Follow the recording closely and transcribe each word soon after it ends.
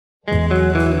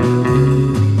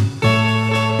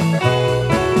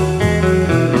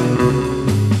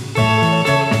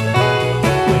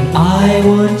I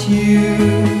want you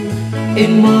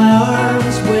in my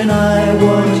arms when I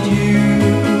want you,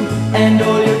 and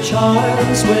all your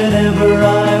charms whenever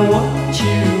I want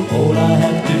you. All I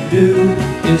have to do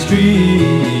is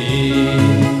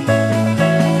dream.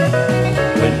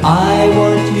 When I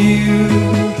want you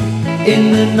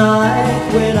in the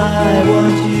night, when I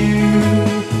want you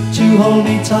to hold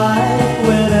me tight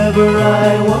whenever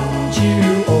I want you.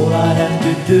 All I have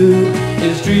to do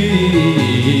is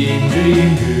dream,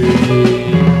 dream,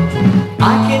 dream.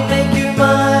 I can make you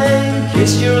mine,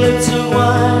 kiss your lips of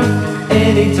wine,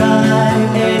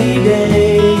 anytime, any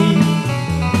day.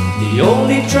 The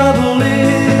only trouble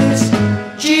is,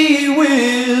 gee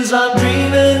whiz, I'm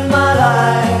dreaming my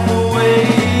life away.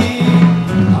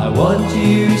 I want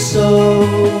you so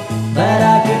that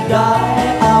I could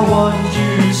die. I want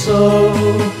you so,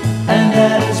 and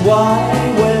that is why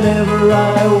whenever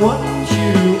I want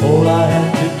you, all I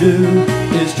have to do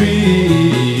is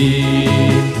dream.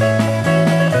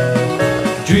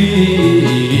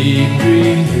 Dream,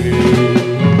 dream, dream.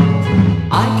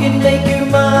 I can make you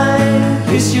mine,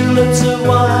 kiss your lips of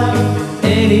wine,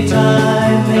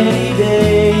 anytime, any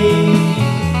day.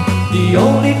 The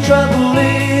only trouble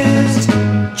is,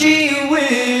 gee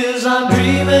whiz, I'm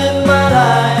dreaming my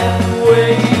life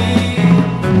away.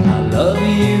 I love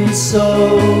you so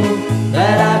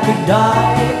that I could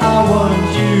die. I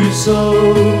want you so,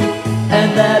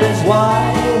 and that